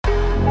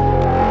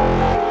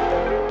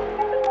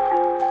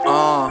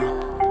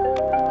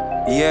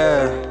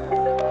Yeah.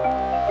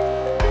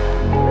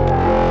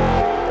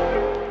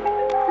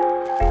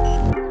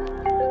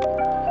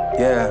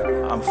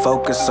 Yeah, I'm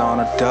focused on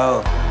the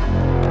dough.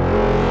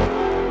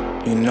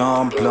 You know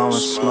I'm blowing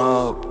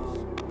smoke.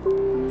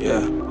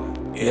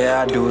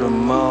 Yeah, I do the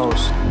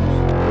most.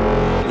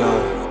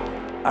 Look,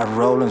 I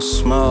roll and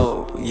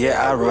smoke.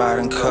 Yeah, I ride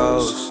and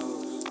coast.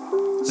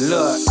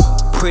 Look,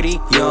 pretty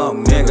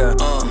young nigga,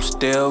 I'm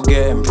still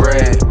getting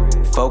bread.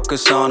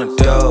 Focus on the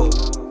dough,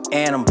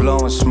 and I'm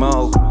blowing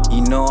smoke. You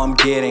know I'm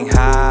getting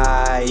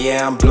high,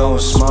 yeah, I'm blowing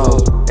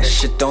smoke. That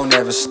shit don't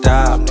ever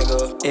stop,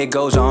 it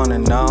goes on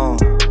and on.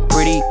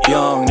 Pretty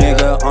young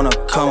nigga on a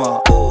come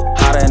up,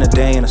 hotter in the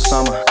day in the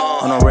summer.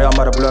 On the rail, I'm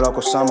about to blow like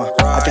Osama.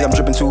 I think I'm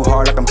dripping too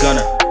hard like I'm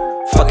gonna.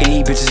 Fucking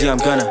these bitches, yeah, I'm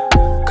gonna.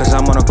 Cause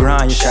I'm on the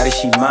grind, your shawty,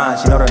 she mine.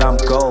 She know that I'm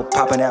gold,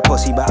 popping that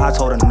pussy, but I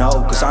told her no.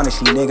 Cause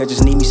honestly, nigga,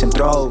 just need me some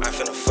throat.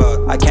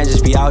 I can't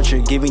just be out here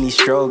giving these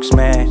strokes,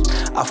 man.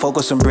 I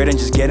focus on bread and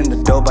just getting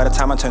the dough. By the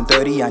time I turn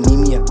 30, I need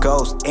me a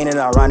ghost. Ain't it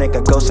ironic,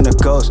 a ghost and a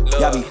ghost?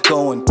 Y'all be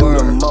going through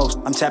the most.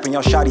 I'm tapping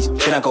y'all shawties,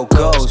 then I go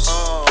ghost.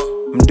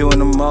 I'm doing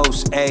the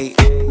most, ayy.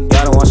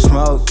 Y'all don't want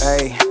smoke,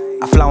 ayy.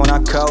 I fly when I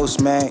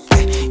coast, man.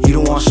 You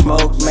don't want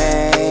smoke,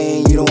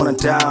 man. You don't wanna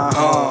die,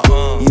 huh?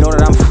 You know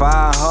that I'm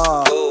fire,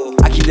 huh?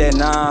 I keep that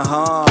 9,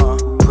 huh?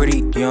 Pretty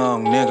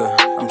young nigga,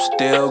 I'm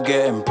still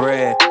getting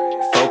bread.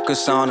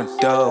 Focus on the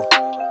dough,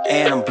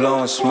 and I'm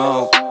blowing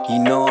smoke. You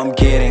know I'm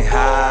getting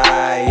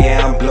high,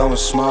 yeah, I'm blowing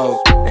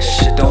smoke. That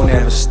shit don't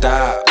ever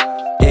stop,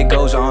 it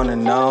goes on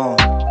and on.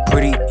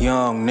 Pretty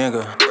young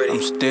nigga,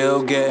 I'm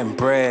still getting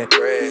bread.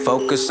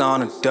 Focus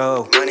on the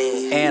dough,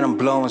 and I'm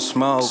blowing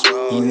smoke.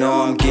 You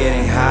know I'm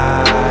getting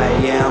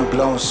high, yeah, I'm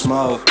blowing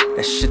smoke.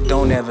 That shit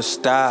don't ever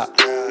stop,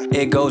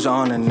 it goes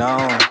on and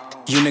on.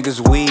 You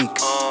niggas weak,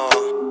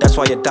 that's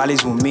why your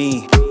dolly's with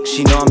me.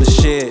 She know I'm the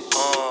shit,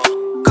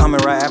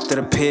 coming right after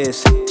the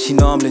piss. She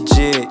know I'm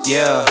legit,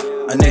 yeah,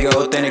 a nigga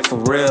authentic for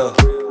real.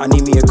 I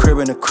need me a crib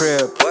in the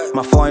crib.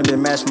 My foreign bitch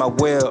match my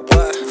whip.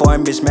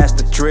 Foreign bitch match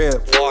the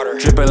drip.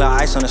 Dripping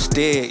like ice on a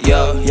stick,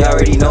 yeah. You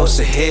already know it's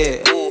a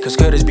hit. Cause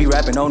Curtis be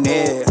rapping on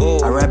it.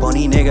 I rap on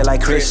these niggas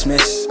like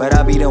Christmas, but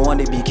I be the one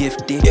that be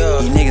gifted.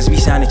 These niggas be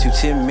sounding too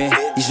timid.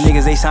 These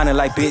niggas, they sounding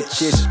like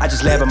bitches. I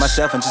just laugh at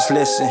myself and just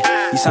listen.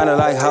 You sounded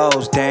like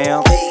hoes,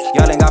 damn.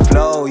 Y'all ain't got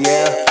flow,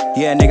 yeah.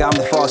 Yeah, nigga, I'm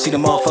the fall. See the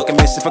motherfucking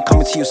miss. If I come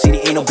into your city,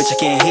 ain't no bitch I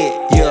can't hit,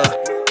 yeah.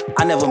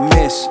 I never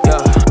miss,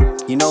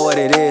 yeah. You know what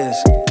it is.